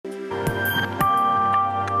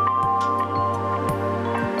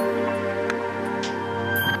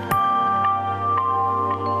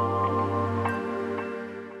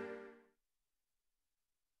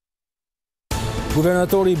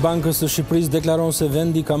Guvernatori i Bankës së Shqipërisë deklaron se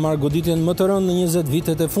vendi ka marrë goditjen më të rëndë në 20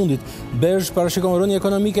 vitet e fundit. Bergh parashikon rënje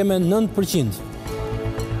ekonomike me 9%.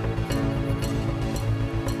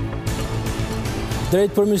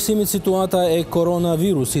 Drejt përmirësimit situata e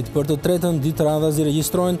koronavirusit, për të tretën ditë radhazi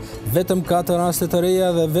regjistrohen vetëm 4 raste të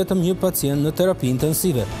reja dhe vetëm 1 pacient në terapi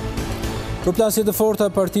intensive. Përplasje të forta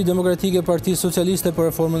Parti Demokratike, Parti Socialiste për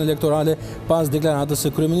reformën elektorale pas deklaratës së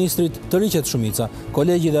kryeministrit të riqet shumica,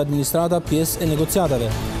 kolegji dhe administrata pjesë e negociatave.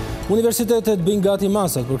 Universitetet bëjnë gati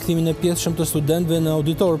masat për kthimin e pjesëshëm të studentëve në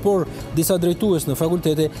auditor, por disa drejtues në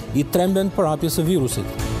fakultete i tremben për hapjes së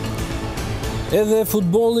virusit. Edhe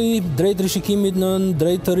futbolli, drejt rishikimit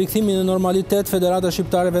drejt të rikthimit në normalitet, Federata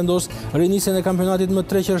Shqiptare vendos rinisjen e kampionatit më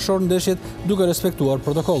 3 qershor ndeshjet duke respektuar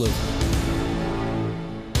protokollet.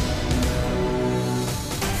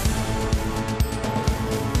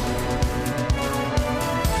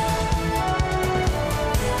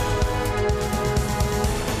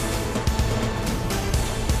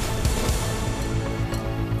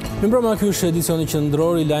 Mirëmbrëma, ky është edicioni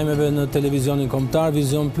qendror i lajmeve në televizionin kombëtar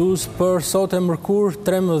Vizion Plus për sot e mërkur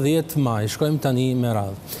 13 maj. Shkojmë tani me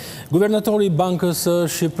radhë. Guvernatori i Bankës së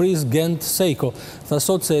Shqipërisë Gent Sejko tha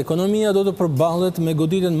sot se ekonomia do të përballet me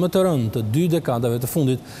goditjen më të rëndë të 2 dekadave të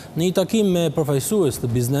fundit. Në një takim me përfaqësues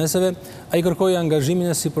të bizneseve, ai kërkoi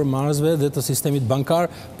angazhimin e sipërmarrësve dhe të sistemit bankar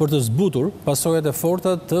për të zbutur pasojat e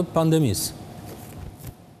forta të pandemisë.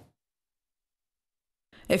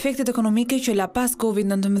 Efektet ekonomike që la pas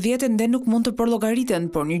COVID-19 ende nuk mund të përllogariten,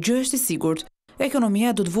 por një gjë është e sigurt.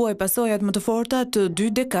 Ekonomia do të vuajë pasojat më të forta të 2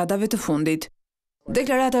 dekadave të fundit.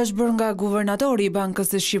 Deklarata është bërë nga guvernatori i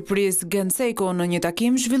Bankës së Shqipërisë Gent Sejko në një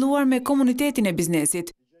takim zhvilluar me komunitetin e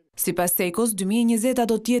biznesit. Sipas Sejkos, 2020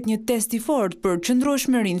 do të jetë një test i fortë për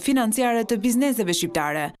qëndrueshmërinë financiare të bizneseve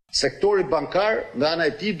shqiptare. Sektori bankar, nga ana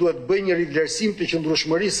e tij, duhet bëjë një rivlerësim të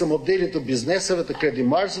qëndrueshmërisë së modelit të bizneseve të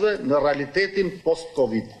kredimarrësve në realitetin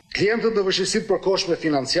post-Covid. Klientët në vështirësitë përkohshme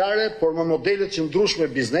financiare, por me modelet të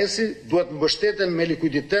qëndrueshme biznesi, duhet mbështeten me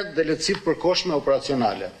likuiditet dhe lehtësi të përkohshme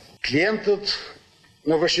operacionale. Klientët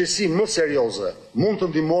në vështirësi më serioze mund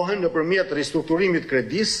të ndihmohen nëpërmjet ristrukturimit të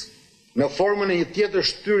kredisë, në formën e një tjetër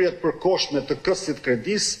shtyrje të përkohshme të këstit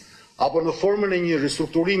kredisë, apo në formën e një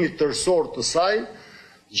ristrukturimi tërësor të saj,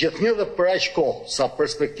 gjithnjë dhe për aq kohë sa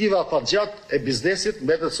perspektiva afatgjatë e biznesit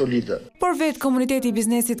mbetet solide. Por vetë komuniteti i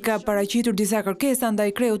biznesit ka paraqitur disa kërkesa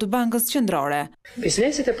ndaj kreut të Bankës Qendrore.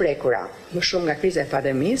 Bizneset e prekura, më shumë nga kriza e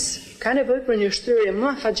pandemisë, ka nevojë për një shtyrje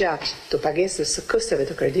më afatgjatë të pagesës së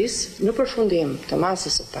kësteve të kredisë në përfundim të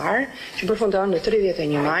masës së parë, që përfundon në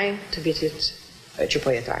 31 maj të vitit që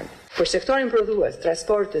po jetojmë. Për sektorin prodhues,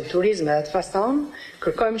 transportit, turizmi dhe të faston,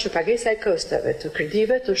 kërkojmë që pagesa e kësteve të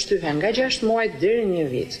kredive të shtyhen nga 6 muaj deri në 1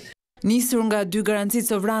 vit. Nisur nga 2 garancitë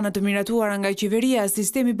sovrane të miratuara nga qeveria,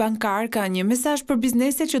 sistemi bankar ka një mesazh për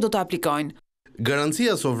bizneset që do të aplikojnë.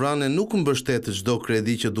 Garancia sovrane nuk mbështet çdo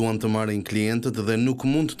kredi që duan të marrin klientët dhe nuk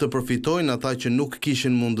mund të përfitojnë ata që nuk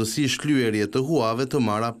kishin mundësi shlyerje të huave të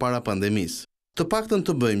marra para pandemisë. Të paktën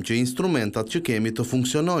të bëjmë që instrumentat që kemi të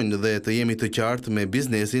funksionojnë dhe të jemi të qartë me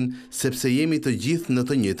biznesin, sepse jemi të gjithë në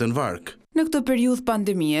të njëjtën varg. Në këtë periudhë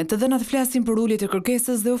pandemie, të dhënat flasin për ulje të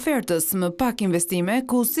kërkesës dhe ofertës, më pak investime,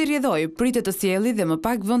 ku si rrjedhoi pritet të sjellë dhe më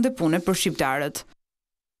pak vende pune për shqiptarët.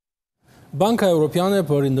 Banka Europiane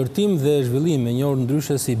për Ndërtim dhe Zhvillim, e njohur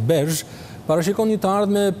ndryshe si Bergh, parashikon një të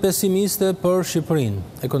ardhme pesimiste për Shqipërinë.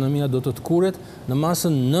 Ekonomia do të kuret në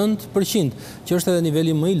masën 9%, që është edhe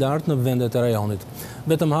niveli më i lartë në vendet e rajonit.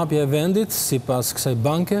 Vetëm hapja e vendit, sipas kësaj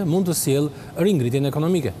banke, mund të sjellë ringritjen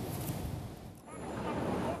ekonomike.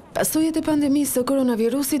 Pasojat e pandemisë së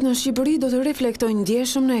koronavirusit në Shqipëri do të reflektojnë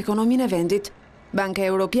ndjeshëm në ekonominë e vendit. Banka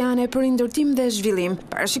Europiane për Ndërtim dhe Zhvillim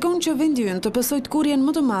parashikon që vendi ynë të pësojë kurjen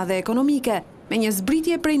më të madhe ekonomike, me një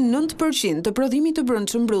zbritje prej 9% të prodhimit të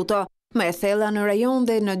brendshëm bruto, më e thella në rajon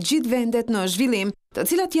dhe në gjithë vendet në zhvillim, të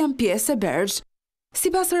cilat janë pjesë e Bergh.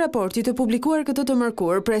 Sipas raportit të publikuar këtë të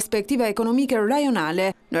mërkur, perspektiva ekonomike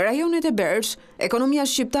rajonale në rajonet e Bergh, ekonomia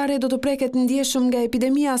shqiptare do të preket ndjeshëm nga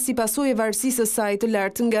epidemia si pasojë e varësisë së saj të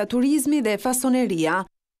lartë nga turizmi dhe fasoneria.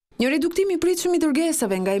 Një reduktim i pritshëm i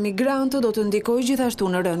dërgesave nga emigrantët do të ndikojë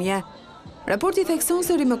gjithashtu në rënje. Raporti thekson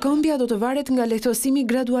se rimëkëmbja do të varet nga lehtësimi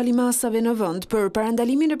gradual i masave në vend për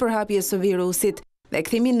parandalimin e përhapjes së virusit dhe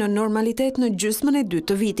kthimin në normalitet në gjysmën e dytë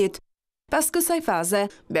të vitit. Pas kësaj faze,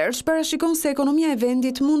 Bergh parashikon se ekonomia e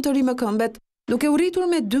vendit mund të rimëkëmbet, duke u rritur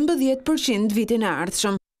me 12% vitin e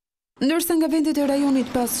ardhshëm. Ndërsa nga vendet e rajonit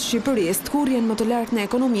pas Shqipërisë, kurjen më të lartë në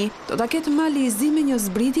ekonomi do ta ketë Mali i Zi me një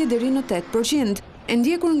zbritje deri në 8%, e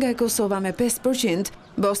ndjekur nga Kosova me 5%,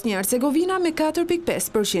 Bosnia Hercegovina me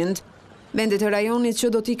 4.5%. Vendet e rajonit që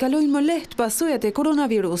do t'i kalojnë më lehtë pasojat e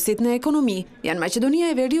koronavirusit në ekonomi janë Maqedonia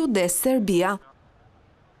e Veriut dhe Serbia.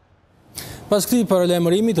 Pas këtij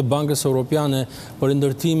paralajmërimi të Bankës Europiane për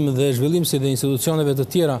ndërtim dhe zhvillim si dhe institucioneve të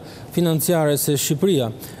tjera financiare se Shqipëria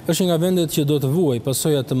është nga vendet që do të vuajë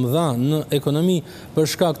pasoja të mëdha në ekonomi për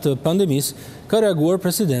shkak të pandemisë, ka reaguar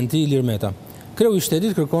presidenti Ilir Meta. Kreu i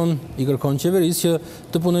shtetit i kërkon qeverisë që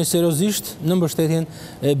të punojë seriozisht në mbështetjen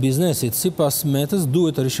e biznesit. Sipas Metës,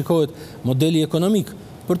 duhet të rishikohet modeli ekonomik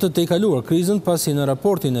për të tejkaluar krizën, pasi në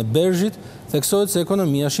raportin e Bergit theksohet se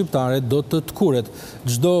ekonomia shqiptare do të tkuret.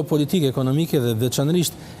 Çdo politikë ekonomike dhe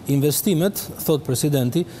veçanërisht investimet, thot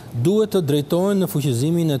presidenti, duhet të drejtohen në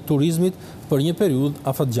fuqizimin e turizmit për një periudhë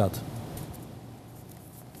afatgjatë.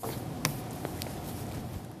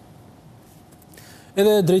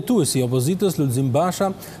 Edhe drejtuesi i opozitës Lulzim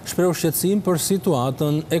Basha shpreu shqetësim për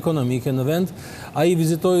situatën ekonomike në vend. Ai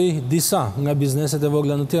vizitoi disa nga bizneset e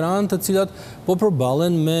vogla në Tiranë, të cilat po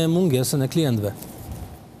përballen me mungesën e klientëve.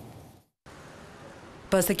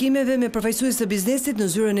 Pas takimeve me përfaqësues të biznesit në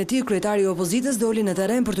zyrën e tij, kryetari i opozitës doli në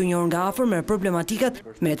terren për të njohur nga afër me problematikat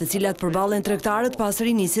me të cilat përballen tregtarët pas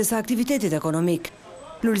rinisjes së aktivitetit ekonomik.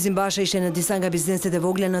 Lulzim Basha ishte në disa nga bizneset e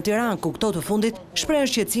vogla në Tiranë, ku këto të fundit shprehen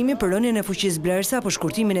shqetësimin për rënien e fuqisë blerëse apo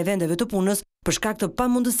shkurtimin e vendeve të punës për shkak të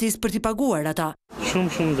pamundësisë për t'i paguar ata.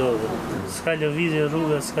 Shumë ndodhe. S'ka lëvizje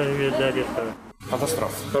rruga, s'ka dalje fare.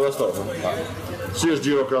 Katastrofë. Si është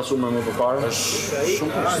xhiro krahasuar me më përpara? Është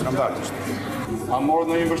shumë skandalisht. A morët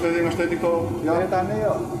në një mbështetje nga shteti këto? Ja tani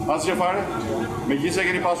jo. Asgjë fare? Megjithëse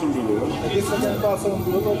keni pasur mbyllur. Megjithëse keni pasur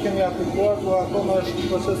mbyllur, kemi aplikuar, por akoma është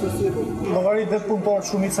procesi i sipër. Llogarit dhe punëtorë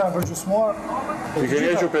shumica janë përgjysmuar. I keni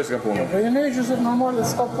hequr pesë nga puna. Keni hequr se normale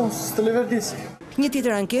s'ka punë, s'të leverdis. Një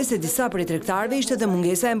tjetër ankesë e disa prej tregtarëve ishte dhe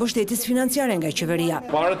mungesa e mbështetjes financiare nga qeveria.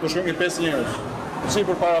 Parat po shkojnë 5 njerëz. Si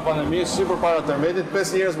për para pandemisë, si për para tërmetit,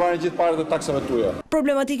 5 njerëz marrin gjithë parat e taksave tuaja.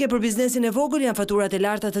 Problematike për biznesin e vogël janë faturat e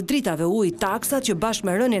larta të dritave, ujit, taksat që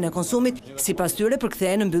bashkë me rënien e konsumit, sipas tyre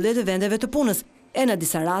përkthehen në mbyllje të vendeve të punës, e në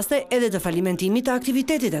disa raste edhe të falimentimit të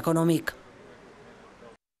aktivitetit ekonomik.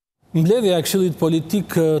 Mbledhja e Këshillit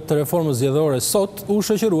Politik të Reformës Zgjedhore sot u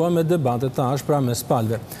shoqërua me debate të ashpra mes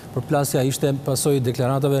palëve. Përplasja ishte pasojë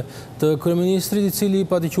deklaratave të kryeministrit, i cili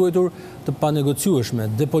pati quajtur të panegociueshme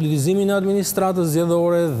depolitizimin e administratës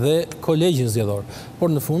zgjedhore dhe kolegjin zgjedhor. Por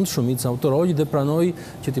në fund shumica autoroi dhe pranoi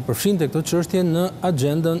që t'i përfshinte këtë çështje në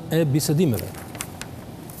agjendën e bisedimeve.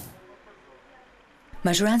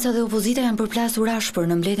 Majoranca dhe opozita janë përplasur ashpër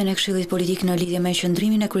në mbledhjen e Këshillit Politik në lidhje me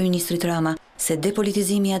qëndrimin e kryeministrit Rama se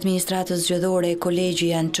depolitizimi i administratës zgjedhore e kolegji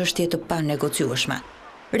janë çështje të panegociueshme.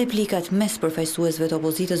 Replikat mes përfaqësuesve të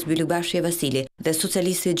opozitës Byllybashti e Vasili dhe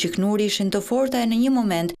socialistit Gjiknuri ishin të forta e në një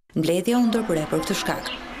moment mbledhja u ndërprer për këtë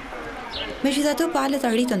shkak. Megjithatë, palët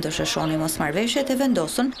arritën të sheshonin mosmarrveshjet e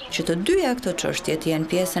vendosën që të dyja këto çështje të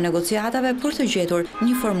jenë pjesë e negociatave për të gjetur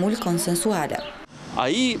një formulë konsensuale.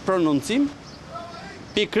 Ai prononcim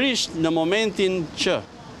pikrisht në momentin që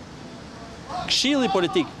Këshilli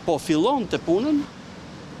Politik po fillon të punën,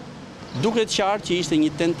 duket qartë që ishte një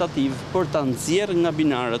tentativë për ta nxjerrë nga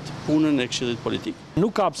binarët punën e Këshillit Politik.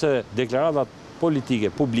 Nuk ka pse deklaratat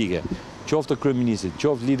politike, publike, qoftë kryeministit,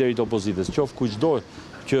 qoftë liderit opozitës, qoftë kuçdo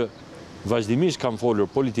që vazhdimisht kanë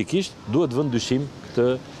folur politikisht, duhet vënë dyshim këtë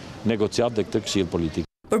negociat dhe këtë Këshill Politik.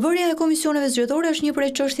 Përbërja e komisioneve zgjedhore është një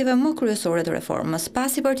prej çështjeve më kryesore të reformës,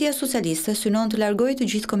 pasi Partia Socialiste synon të largojë të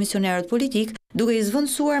gjithë komisionerët politik, duke i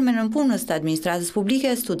zvendësuar me nënpunës të administratës publike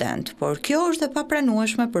e student, por kjo është e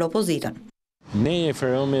papranueshme për opozitën. Ne e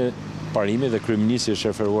referojmë parimit dhe kryeministri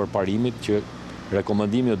është referuar parimit që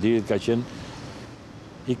rekomandimi i Odirit ka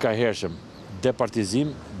qenë i kahershëm,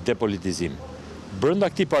 departizim, depolitizim. Brenda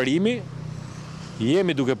këtij parimi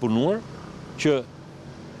jemi duke punuar që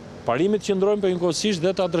parimit qëndrojnë njëkohësisht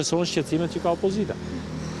dhe të adresohen shqetësimet që ka opozita,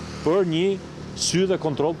 për një sy dhe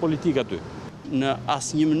kontroll politik aty. Në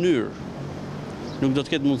asnjë mënyrë nuk do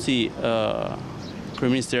të ketë mundësi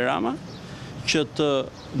kryeministri Rama që të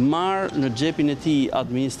marrë në xhepin e tij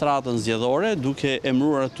administratën zgjedhore, duke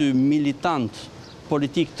emëruar aty militant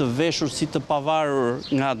politik të veshur si të pavarur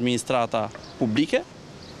nga administrata publike,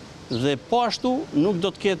 dhe po ashtu nuk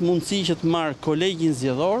do të ketë mundësi që të marrë kolegjin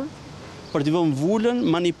zgjedhor për t'i vënë vulën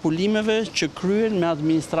manipulimeve që kryen me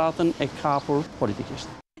administratën e kapur politikisht.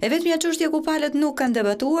 E vetmja çështje ku palët nuk kanë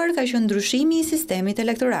debatuar ka qenë ndryshimi i sistemit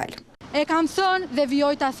elektoral. E kam thënë dhe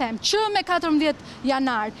vijoj ta them që me 14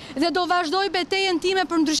 janar dhe do vazhdoj betejën time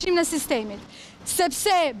për ndryshimin e sistemit,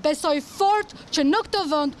 sepse besoj fort që në këtë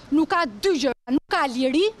vend nuk ka dy gjëra, nuk ka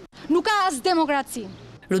liri, nuk ka as demokraci.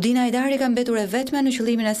 Rudina Hajdari ka mbetur e vetme në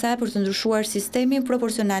qëllimin e saj për të ndryshuar sistemin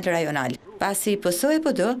proporcional rajonal. pasi PSO e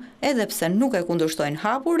PD, edhe pse nuk e kundërshtojnë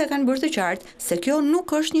hapur, e kanë bërë të qartë se kjo nuk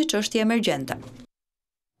është një çështje emergjente.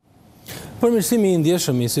 Përmirësimi i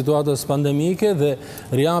ndjeshëm i situatës pandemike dhe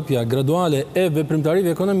riapja graduale e veprimtarive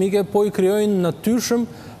ekonomike po i krijojnë natyrshëm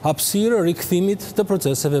hapësirë rikthimit të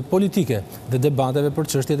proceseve politike dhe debateve për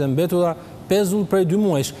çështjet e mbetura pezull prej 2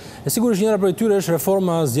 muajsh. E sigurisht njëra prej tyre është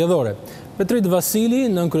reforma zgjedhore. Petrit Vasili,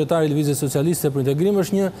 nënkryetari i Lëvizjes Socialiste për Integrim,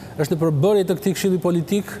 është në përbërje të këtij këshilli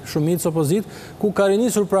politik, shumicë opozit, ku ka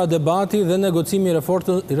rinisur pra debati dhe negocimi i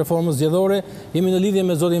reformës zgjedhore. Jemi në lidhje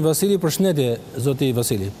me zotin Vasili. Përshëndetje, zoti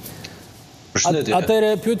Vasili.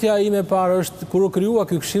 Atëre, pyetja ime parë është, kur u krijua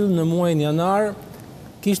ky këshill në muajin janar,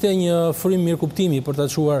 kishte një frymë mirëkuptimi për ta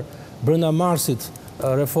çuar brenda marsit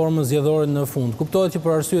reformën zgjedhore në fund. Kuptohet që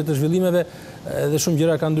për arsye të zhvillimeve dhe shumë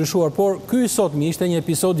gjëra kanë ndryshuar, por ky sotmi ishte një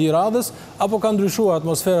episod i radhës apo ka ndryshuar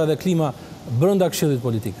atmosfera dhe klima brenda këshillit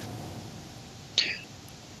politik?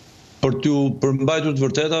 Për t'u përmbajtur të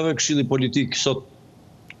vërtetave, këshilli politik sot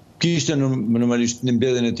kishte normalisht në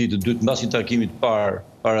mbledhjen e tij të dytë mbasi takimit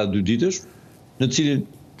para 2 ditësh, në cilin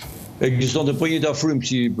ekzistonte po njëjta frymë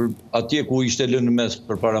si atje ku ishte lënë në mes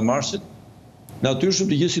përpara marsit. Natyrshëm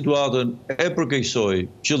të gjithë situatën e përkeqësoi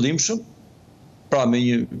qëllimshëm, pra me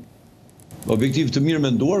një objektiv të mirë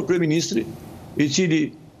menduar, kryeministri, i cili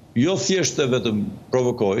jo thjesht e vetëm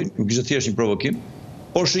provokoi, nuk ishte thjesht një provokim,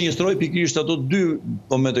 por shënjestroi pikërisht ato 2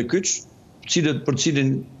 momente kyç, për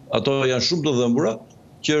cilin ato janë shumë të dhëmbura,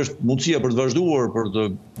 që është mundësia për të vazhduar për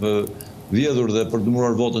të vjedhur dhe për të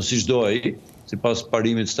dëmuar votën siç do ai, sipas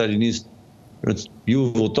parimit stalinist,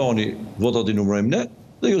 ju votoni, votat i numërojmë ne,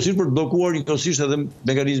 dhe jo si për të bllokuar njëkohësisht edhe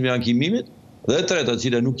mekanizmi i ankimimit, dhe e treta, e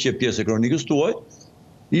cila nuk qep pjesë e kronikës tuaj,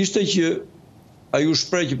 ishte që ai u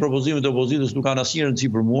shpreh që propozimet e opozitës nuk kanë asnjë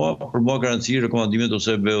rëndësi për mua ka rëndësi rekomandimet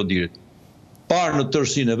ose BO-dirit. Parë në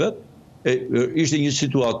tërësinë e vet, ishte një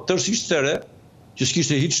situatë tërësisht e re, që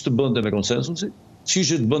s'kishte hiç të bënte me konsensusin,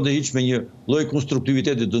 s'kishte të bënte hiç me një lloj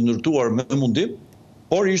konstruktiviteti të ndërtuar me mundim,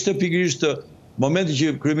 por ishte pikërisht momenti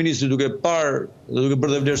që kryeministri duke parë dhe duke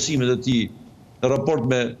bërë vlerësimet e tij në raport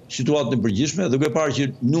me situatën e përgjithshme, duke parë që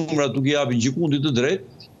numrat nuk i japin gjykundit të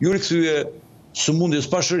drejtë, ju rikthye sëmundjes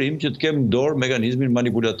pa shërim që të kemë në dorë mekanizmin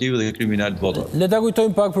manipulativ dhe kriminal të votave. Le ta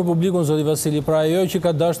kujtojmë pak për publikun, zoti Vasili. Pra ajo që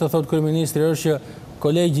ka dashur të thotë kryeministri është që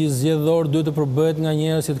kolegji zgjedhor duhet të përbëhet nga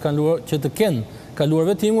njerëz që të kenë kaluar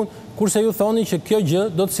vetimin, kurse ju thoni që kjo gjë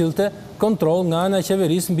do të sillte kontroll nga ana e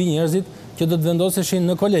qeverisë mbi njerëzit që do të vendoseshin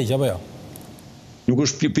në kolegj apo jo? Nuk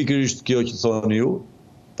është pikërisht kjo që thoni ju,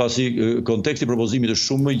 pasi konteksti i propozimit është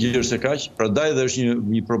shumë më gjerë se kaq, prandaj dhe është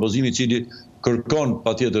një propozim i cili kërkon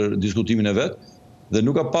patjetër diskutimin e vet dhe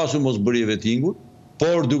nuk ka pasur mosbërje vettingut,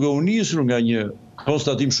 por duke u nisur nga një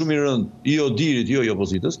konstatim shumë i rënd i Odirit, jo i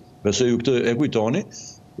opozitës, besoj ju këtë e kujtoni,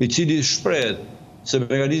 i cili shprehet se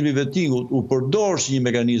mekanizmi vettingut u përdor si një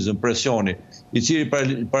mekanizëm presioni, i cili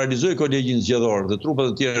paralizoi kolegjin zgjedhor dhe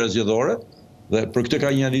trupat e tjera zgjedhore, dhe për këtë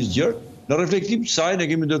ka një analizë gjerë. Në reflektim të saj ne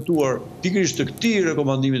kemi ndërtuar pikërisht të këtij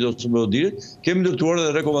rekomandimi të OSBE-dit, kemi ndërtuar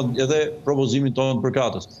edhe propozimin tonë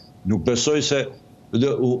përkatës. Nuk besoj se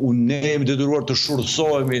ne jemi detyruar të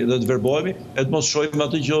shurtësohemi dhe të verbohemi e të mos shohim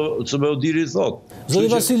atë që OSBE-diri thotë.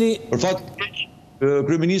 Zoti Vasili, për fat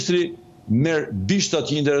kryeministri merr bishtat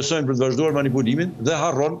që interesojnë për të vazhduar manipulimin dhe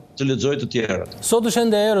harron të lexojë të tjerat. Sot është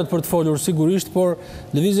ende erët për të folur sigurisht, por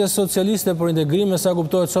Lëvizja Socialiste për Integrim, sa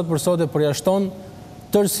kuptohet sot për sot, e përjashton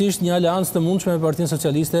tërësisht një aleancë të mundshme me Partinë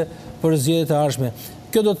Socialiste për zgjedhjet e ardhshme.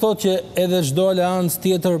 Kjo do të thotë që edhe çdo aleancë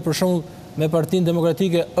tjetër, për shembull me Partinë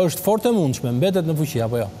Demokratike, është fort e mundshme, mbetet në fuqi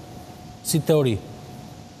apo jo? Si teori.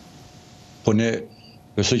 Po ne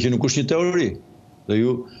besoj që nuk është një teori. Dhe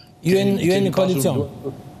ju jeni në koalicion.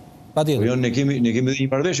 Patjetër. Jo, ne kemi një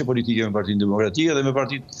marrëveshje politike me Partinë Demokratike dhe me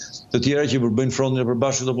partitë të tjera që përbëjnë frontin e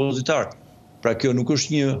përbashkët opozitar. Pra kjo nuk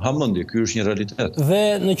është një hamendje, ky është një realitet. Dhe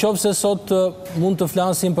në qoftë se sot mund të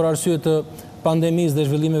flasim për arsye të pandemisë dhe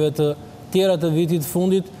zhvillimeve të tjera të vitit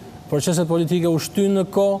fundit, proceset politike u shtynë në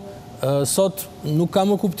kohë, sot nuk ka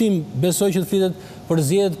më kuptim, besoj që të flitet për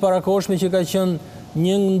zgjedhjet parakohshme që ka qenë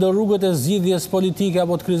një ndër rrugët e zgjidhjes politike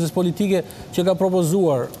apo të krizës politike që ka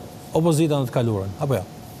propozuar opozita në të kaluarën, apo jo?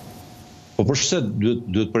 Po përse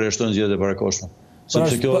duhet përjashtojnë zgjedhjet e parakohshme?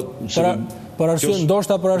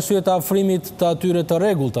 Ndoshta për arsye të afrimit të atyre të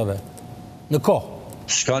rregulltave në kohë.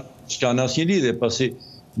 S'ka asnjë lidhje, pasi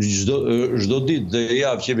çdo ditë dhe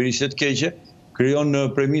javë qeverisje të keqe krijon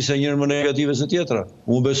premisa njëherë më negative se tjetra.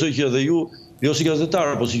 Unë besoj që edhe ju, jo si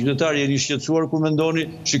gazetar, po si qytetar jeni shqetësuar kur mendoni,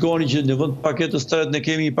 shikoni që në vend paketës tretë ne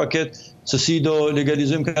kemi një paketë se si do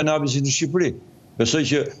legalizojmë kanabisin në Shqipëri. Besoj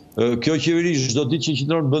që kjo qeveri çdo ditë që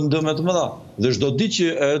qëndron bën dëme të mëdha dhe çdo ditë që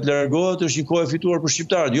të largohet është një kohë e fituar për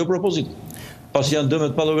shqiptarët, jo për opozitën, pasi janë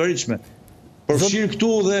dëme të pallogaritshme. Përfshir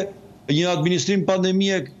këtu dhe një administrim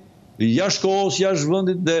pandemie jashtë kohës, jashtë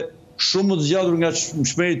vendit dhe shumë të zgjatur nga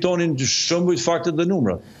shmeritonin shembujt, faktet dhe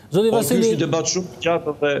numrat. Zoti Vasili, është një debat shumë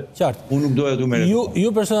qartë dhe unë nuk doja të merret. Ju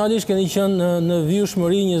personalisht keni qenë në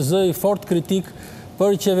vijshmëri një zë i fort kritik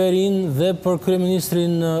për qeverinë dhe për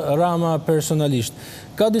kryeministrin Rama personalisht.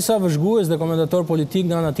 Ka disa vëzhgues dhe komentator politik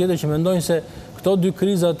nga ana tjetër që mendojnë se këto dy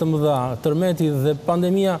kriza të mëdha, tërmeti dhe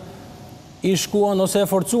pandemia, i shkuan ose e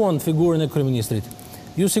forcuan figurën e kryeministrit.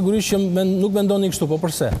 Ju sigurisht që nuk mendoni kështu, po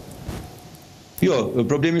përse? Jo,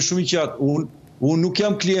 problemi shumë i qartë. Unë nuk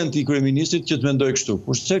jam klient i kryeministrit që të mendoj kështu.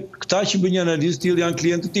 Kurse këta që bëjnë një analizë të tillë janë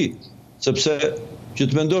klientë të tij, sepse që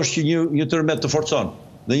të mendosh që një tërmet të forcon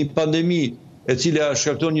dhe një pandemi e cila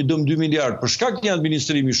shkakton një dëm 2 miliard për shkak të një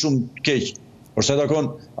administrimi shumë të keq, por sa takon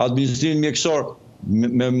administrimin mjekësor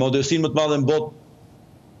me modestinë më të madhe në botë.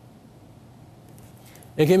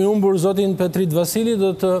 E kemi humbur zotin Petrit Vasili,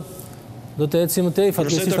 do të ecim më tej,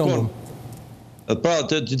 fatkeqësisht e humbur. Pra,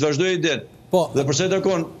 të vazhdoj idenë. Po. Dhe përsa i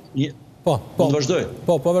takon, vazhdoj.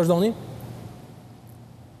 Po, vazhdoni.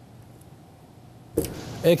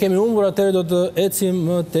 E kemi humbur, atëherë do të ecim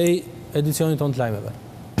më tej edicionit tonë të lajmeve.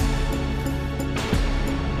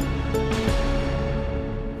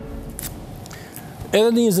 Edhe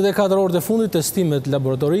në 24 orët e fundit, testimet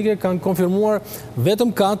laboratorike kanë konfirmuar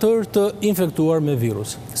vetëm 4 të infektuar me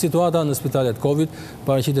virus. Situata në spitalet Covid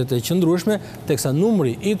paraqitet e qëndrueshme, teksa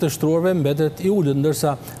numri i të shtruarve mbetet i ulët,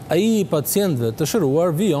 ndërsa ai i pacientëve të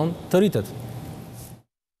shëruar vijon të rritet.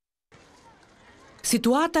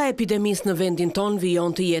 Situata e epidemisë në vendin ton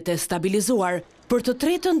vijon të jetë stabilizuar. Për të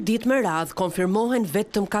tretën ditë me radhë konfirmohen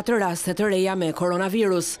vetëm 4 raste të reja me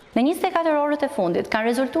koronavirus. Në 24 orët e fundit kanë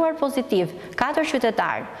rezultuar pozitiv 4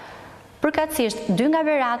 qytetarë, përkatësisht 2 nga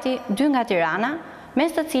Berati, 2 nga Tirana,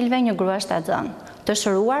 mes të cilëve një grua shtatzën. Të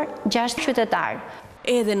shëruar 6 qytetarë.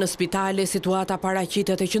 Edhe në spitale situata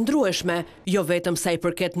paraqitet e qëndrueshme, jo vetëm sa i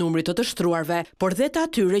përket numrit të shtruarve, por dhe të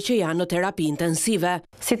atyre që janë në terapi intensive.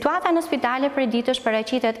 Situata në spitale prej ditësh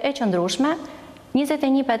paraqitet e qëndrueshme,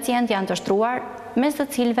 21 pacient janë të shtruar, mes të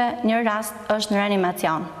cilëve një rast është në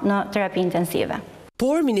reanimacion në terapi intensive.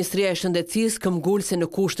 Por Ministria e Shëndetësisë këmbgul se në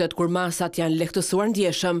kushtet kur masat janë lehtësuar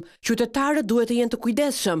ndjeshëm, qytetarët duhet të jenë të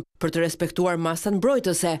kujdesshëm për të respektuar masën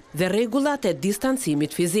mbrojtëse dhe rregullat e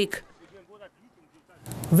distancimit fizik.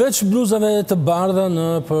 Veç bluzave të bardha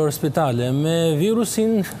për spitale me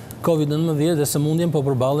virusin COVID-19 dhe sëmundjen po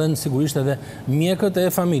përballen sigurisht edhe mjekët e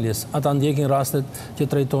familjes. Ata ndjekin rastet që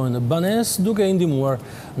trajtojnë në banesë duke i ndihmuar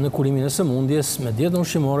në kurimin e sëmundjes me dietën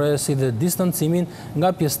ushqimore si dhe distancimin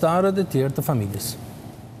nga pjesëtarët e tjerë të familjes.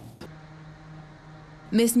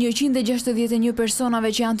 Mes 161 personave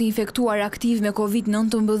që janë të infektuar aktiv me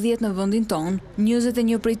COVID-19 në vendin tonë,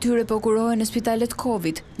 21 prej tyre po kurohen në spitalet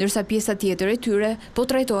Covid, ndërsa pjesa tjetër e tyre po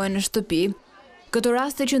trajtohen në shtëpi. Këto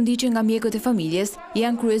raste që ndiqen nga mjekët e familjes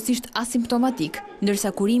janë kryesisht asimptomatik,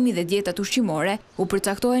 ndërsa kurimi dhe dietat ushqimore u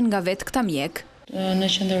përcaktohen nga vetë këta mjek. Në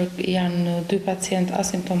qendër janë 2 pacient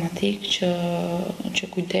asimptomatik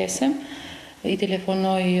që kujdesem. I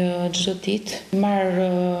telefonoj çdo ditë, marr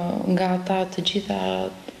nga ata të gjitha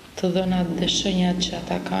të dhënat dhe shenjat që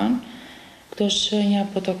ata kanë. Këto shenja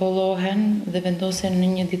protokollohen dhe vendosen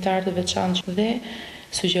në një ditar të veçantë dhe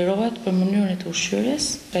sugjerohet për mënyrën e të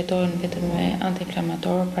ushqyerjes, trajtohen vetëm me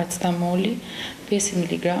antiinflamator, paracetamoli, 5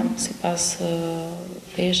 mg sipas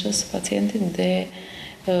peshës së pacientit dhe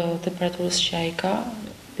temperaturës që ai ka.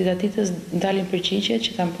 Dita ditës dalin përgjigjet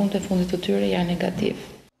që tamponët e fundit të tyre janë negativ.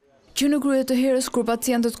 Që në krye të herës kur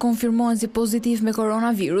pacientët konfirmohen si pozitiv me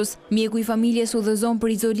koronavirus, mjeku i familjes udhëzon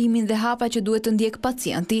për izolimin dhe hapa që duhet të ndjek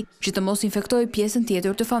pacienti, që të mos infektojë pjesën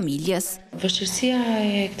tjetër të familjes. Vështirësia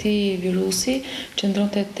e këtij virusi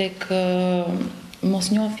qëndronte tek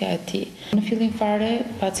mosnjohja e tij. Në fillim fare,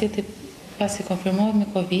 pacienti pasi konfirmohet me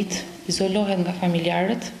Covid, izolohet nga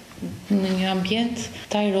familjarët në një ambient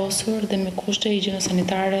të ajrosur dhe me kushte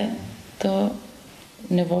higjieno-sanitare të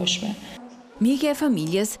nevojshme. Mjekja e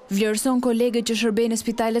familjes vlerëson kolegët që shërbejnë në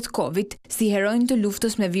spitalet Covid si heronjë të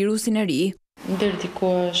luftës me virusin e ri. Deri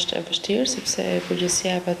diku është e vështirë sepse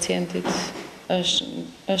përgjegjësia e pacientit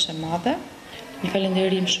është e madhe. Një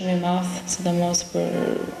falënderim shumë i madh, sidomos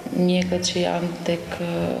për mjekët që janë tek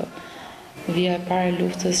vija e parë e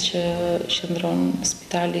luftës që qëndron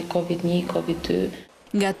spitali Covid-1, Covid-2.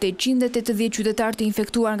 Nga 880 qytetarë të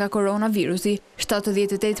infektuar nga koronavirusi,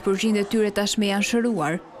 78% e tyre tashme janë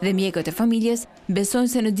shëruar dhe mjekët e familjes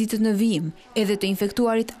besojnë se në ditët në vijim edhe të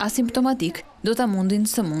infektuarit asimptomatik do ta mundin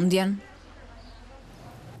sëmundjen.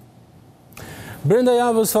 Brenda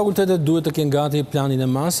javës, fakultetet duhet të kenë gati planin e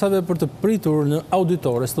masave për të pritur në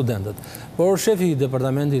auditore studentët. Por shefi i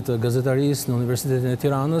departamentit të gazetarisë në Universitetin e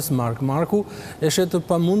Tiranës, Mark Marku, e shet të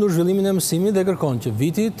pamundur zhvillimin e mësimit dhe kërkon që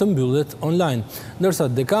viti të mbyllet online, ndërsa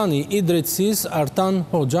dekani i drejtësisë Artan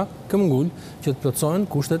Hoxha këmbëngul që të plotësohen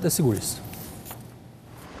kushtet e sigurisë.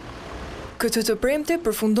 Këtë të premte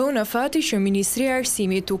përfundon afati që Ministria e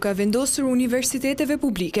Arsimit u ka vendosur universiteteve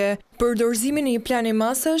publike për dorëzimin e një plani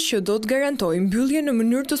masash që do të garantojë mbylljen në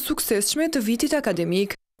mënyrë të suksesshme të vitit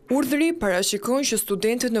akademik. Urdhëri parashikon që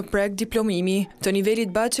studentët në prag diplomimi të nivelit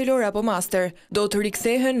bachelor apo master do të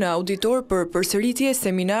rikthehen në auditor për përsëritje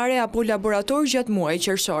seminare apo laborator gjatë muajit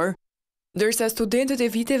qershor, ndërsa studentët e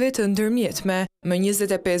viteve të ndërmjetme më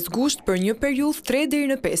 25 gusht për një periudhë 3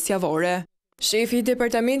 deri në 5 javore. Shefi i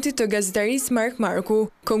departamentit të gazetarisë Mark Marku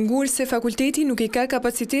këmbëngul se fakulteti nuk i ka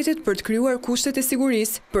kapacitetet për të krijuar kushtet e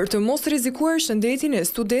sigurisë për të mos rrezikuar shëndetin e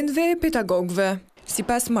studentëve e pedagogëve.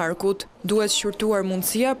 Sipas Markut, duhet shqyrtuar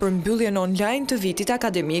mundësia për mbylljen online të vitit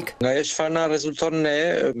akademik. Nga e çfarë na rezulton ne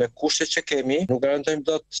me kushtet që kemi, nuk garantojmë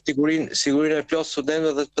dot sigurinë e plot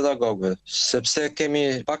studentëve dhe të pedagogëve, sepse kemi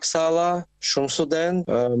pak salla, shumë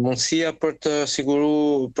student, mundësia për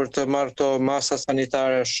të marrë to masa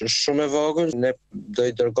sanitare është shumë e vogël. Ne do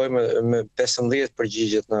i dërgojmë me 15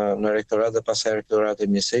 përgjigjet në rektorat dhe pastaj rektorati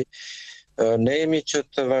i njësoj. Ne jemi që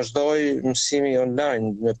të vazhdoj mësimi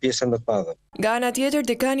online në pjesën më të madhe. Nga ana tjetër,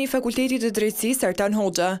 dekani i Fakultetit të Drejtësisë Artan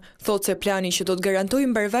Hoxha thotë se plani që do të garantojë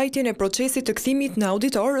mbarvajtjen e procesit të kthimit në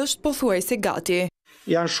auditor është pothuajse gati.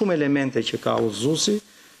 Janë shumë elemente që ka udhëzuesi,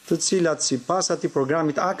 të cilat sipas atij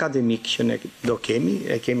programit akademik që ne do kemi,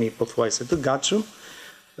 e kemi pothuajse të gatshëm,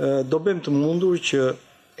 do bëjmë të mundur që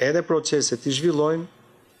edhe proceset i zhvillojmë,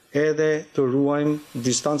 edhe të ruajmë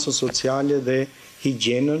distancën sociale dhe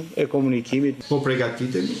higjienën e komunikimit. Po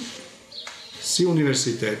përgatitemi si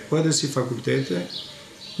universitet, po edhe si fakultete,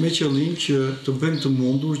 me qëllim që të bëjmë të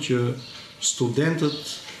mundur që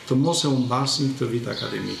studentët të mos e humbasin këtë vit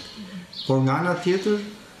akademik. Por nga ana tjetër,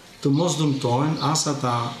 të mos dëmtojnë as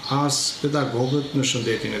ata, as pedagogët në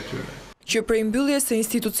shëndetin e tyre. Që prej mbylljes së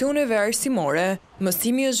institucioneve arsimore,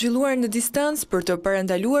 mësimi është zhvilluar në distancë për të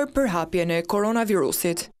parandaluar përhapjen e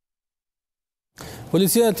koronavirusit.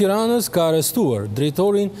 Policia e Tiranës ka arrestuar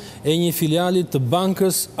drejtorin e një filiali të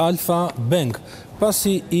bankës Alfa Bank,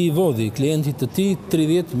 pasi i vodhi klientit të tij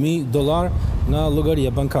 $30.000 nga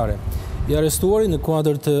llogaria bankare. I arrestuari në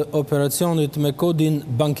kuadër të operacionit me kodin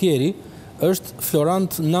bankieri është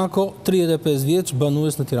Florant Nako, 35 vjeç,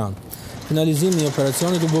 banues në Tiranë. Finalizimi i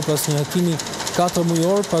operacionit u bë pas një hakimi 4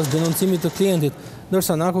 mujor pas denoncimit të klientit,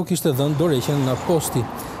 ndërsa Nako kishte dhënë dorëheqjen nga posti.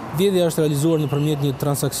 Vjedhja është realizuar nëpërmjet një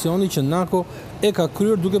transaksioni që Nako e ka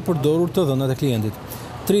kryer duke përdorur të dhënat e klientit.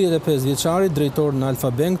 35 vjeçari, drejtor në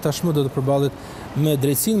Alfa Bank, tashmë do të përballet me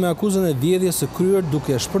drejtësinë me akuzën e vjedhjes së kryer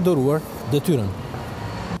duke shpërdoruar detyrën.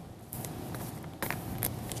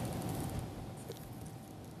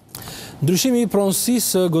 Ndryshimi i pronësisë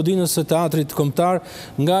së godinës së teatrit kombëtar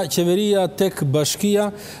nga qeveria tek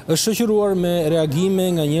bashkia është shoqëruar me reagime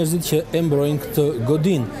nga njerëzit që e mbrojnë këtë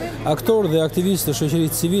godinë. Aktorë dhe aktivistë të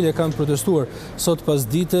shoqërisë civile kanë protestuar sot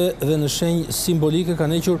pasdite dhe në shenjë simbolike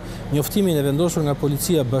kanë hequr njoftimin e vendosur nga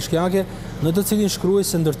policia bashkiake, në të cilin shkruaj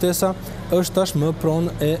se ndërtesa është tashmë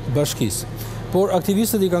pronë e bashkisë. Por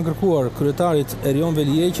aktivistët i kanë kërkuar kryetarit Erion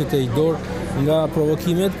Velie që të heqë dorë nga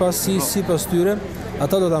provokimet, pasi sipas tyre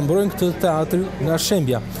ata do ta mbrojnë këtë teatr nga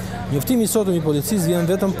shembja. Njoftimi i sotëm i policisë vjen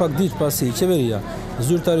vetëm pak ditë pasi qeveria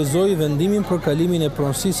zyrtarizoi vendimin për kalimin e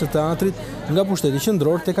pronësisë së teatrit nga pushteti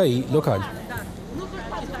qendror tek ai lokal.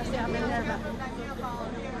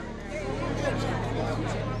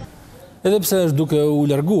 Edhe pse është duke u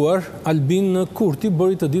larguar, Albin Kurti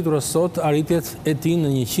bëri të ditura sot arritjet e tij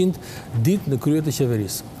në 100 ditë në krye të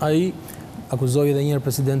qeverisë. Ai akuzoi edhe njëherë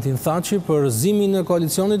presidentin Thaçi për zimin e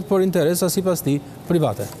koalicionit për interesa sipas tij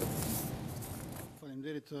private.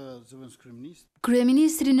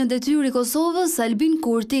 Kryeministri në detyrë i Kosovës, Albin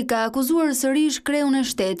Kurti, ka akuzuar sërish kreun e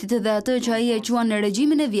shtetit dhe atë që ai e quan në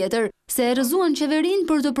regjimin e vjetër se e rrëzuan qeverinë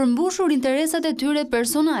për të përmbushur interesat e tyre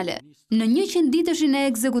personale. Në 100 ditëshin e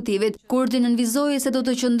ekzekutivit, Kurti nënvizoi se do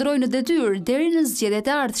të qëndrojë në detyrë deri në zgjedhjet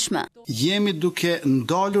e ardhshme. Jemi duke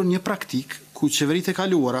ndalur një praktik ku qeveritë e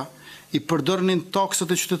kaluara i përdornin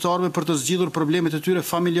taksat e qytetarëve për të zgjidhur problemet e tyre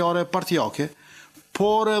familjare partijake,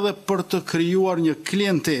 por edhe për të krijuar një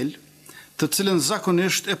klientel të cilën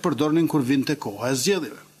zakonisht e përdornin kur vinte koha e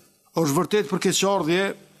zgjedhjeve. Është vërtet për keqardhje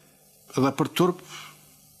dhe për turp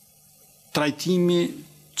trajtimi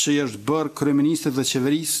që i është bërë kryeministrit dhe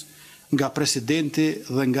qeverisë nga presidenti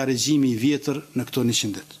dhe nga regjimi i vjetër në këto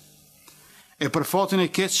 100 ditë. E për fatin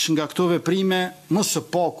e keq nga këto veprime, më së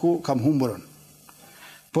paku kam humburën.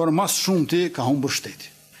 por mas shumti ka humbur shteti.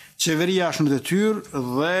 Qeveria është në detyrë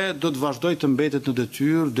dhe do të vazhdoj të mbetet në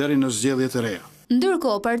detyrë deri në zgjedhjet e reja.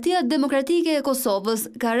 Ndërkohë, Partia Demokratike e Kosovës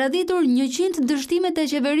ka radhitur 100 dështimet e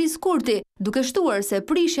qeverisë Kurti, duke shtuar se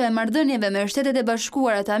prishja e marrëdhënieve me Shtetet e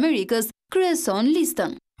Bashkuara të Amerikës kryeson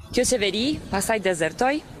listën. Kjo qeveri pasaj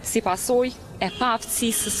dezertoi si pasojë e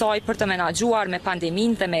paaftësisë së saj për të menaxhuar me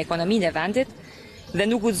pandeminë dhe me ekonominë e vendit dhe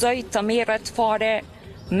nuk guxoi të merret fare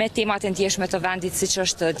me temat e ndjeshme të vendit siç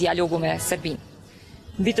është dialogu me Serbinë.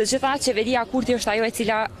 Mbi të gjitha, qeveria Kurti është ajo e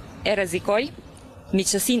cila e rrezikoi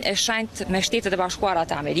miqësinë e shenjtë me Shtetet e Bashkuara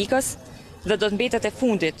të Amerikës dhe do të mbetet e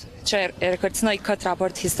fundit që e kërcënoi këtë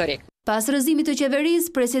raport historik. Pas rrëzimit të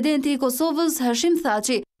qeverisë, presidenti i Kosovës Hashim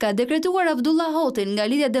Thaçi ka dekretuar Abdullah Hotin nga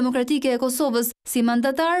Lidhja Demokratike e Kosovës si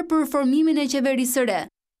mandatar për formimin e qeverisë së re.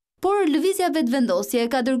 Por lëvizja vetëvendosje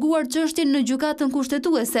ka dërguar çështjen në gjykatën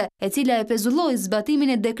kushtetuese, e cila e pezulloi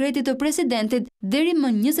zbatimin e dekretit të presidentit deri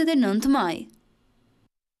më 29 maj.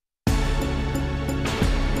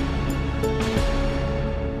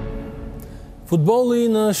 Futbolli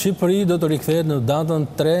në Shqipëri do të rikthehet në datën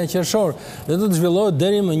 3 qershor dhe do të zhvillohet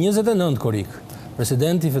deri më 29 korrik.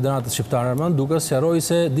 Presidenti i Federatës Shqiptare Armand Dukas sqaroi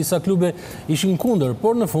se disa klube ishin kundër,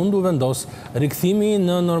 por në fund u vendos rikthimi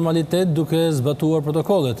në normalitet duke zbatuar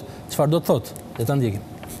protokollet. Çfarë do të thotë? Le ta ndjekim.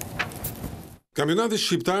 Kampionati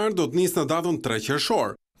shqiptar do të nisë në datën 3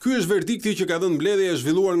 qershor. Ky është verdikti që ka dhënë mbledhja e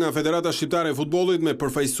zhvilluar nga Federata Shqiptare e Futbollit me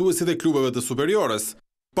përfaqësuesit e klubeve të superiores.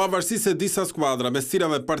 Pavarësisht se disa skuadra me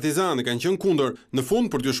cilave Partizani kanë qenë kundër, në fund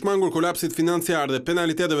për t'u shmangur kolapsit financiar dhe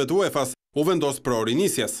penaliteteve të UEFA-s, u vendos prori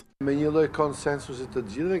nisjes. Me një lloj konsensusit të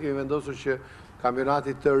gjithëve kemi vendosur që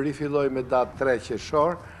kampionati të rifillojë me datë 3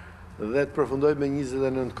 qershor dhe të përfundojë me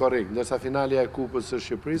 29 korrik, ndërsa finalja e Kupës së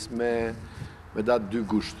Shqipërisë me datë 2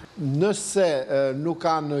 gusht. Nëse nuk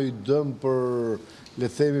ka ndonjë dëm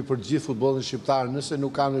për gjithë futbollin shqiptar, nëse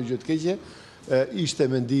nuk ka ndonjë gjë të keqe, ishte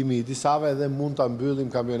mendimi i disave dhe mund të mbyllim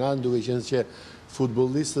kampionatin duke qenë që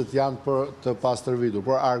futbollistët janë për të pastërvitur.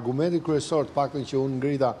 Por argumenti kryesor të paktën që unë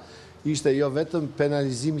ngrita ishte jo vetëm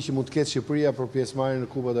penalizimi që mund të ketë Shqipëria për pjesëmarrjen në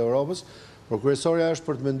Kupën e Evropës, por kryesorja është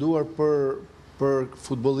për të menduar për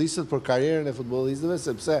futbollistët, për karrierën e futbollistëve,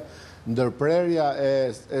 sepse ndërprerja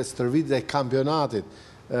e stërvitjes e kampionatit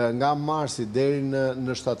nga marsi deri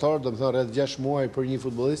në shtator, do të thonë rreth 6 muaj për një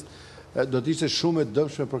futbollist, do të ishte shumë e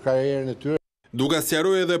dëmshme për karrierën e tyre. Dukas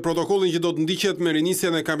sqaroi edhe protokollin që do të ndiqet me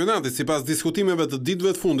rinisjen e kampionatit sipas diskutimeve të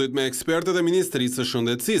ditëve të fundit me ekspertët e Ministrisë së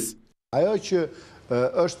Shëndetësisë. Ajo që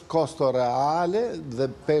është kosto reale dhe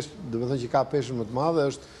do të thonë që ka peshën më të madhe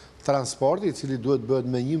është transporti, i cili duhet bëhet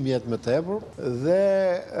me një mjet më tepër dhe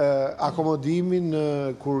akomodimin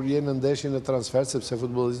kur jenë në ndeshje në transfer, sepse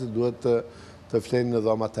futbollistët duhet të flenë në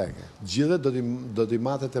dhoma teke. Gjithë do t'i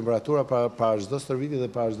matet temperatura para çdo stërvitje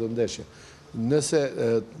dhe para çdo ndeshje. Nëse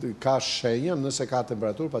ka shenjë, nëse ka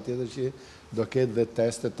temperaturë, patjetër që do ketë dhe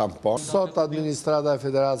teste tampon. Sot administrata e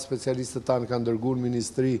Federatës specialistët tanë kanë dërguar në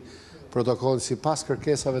ministri protokollin sipas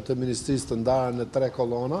kërkesave të ministrisë të ndara në 3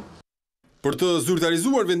 kolona. Për të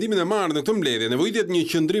zyrtarizuar vendimin e marrë në këtë mbledhje, nevojitet një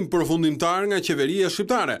qëndrim përfundimtar nga qeveria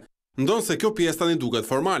shqiptare, ndonse kjo pjesë tani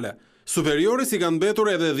duket formale. Superiori si kanë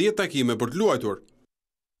mbetur edhe 10 takime për të luajtur.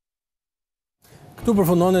 Këtu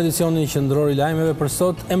përfundon edicioni qendror i lajmeve për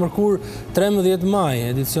sot, e mërkur 13 maj.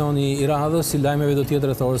 Edicioni i radhës i lajmeve do të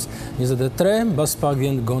jetë rreth orës 23, mbas pak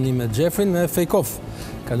vjen Goni me Jeffrin me Fejkov.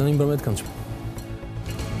 Kaloni mbrëmjet këndshme.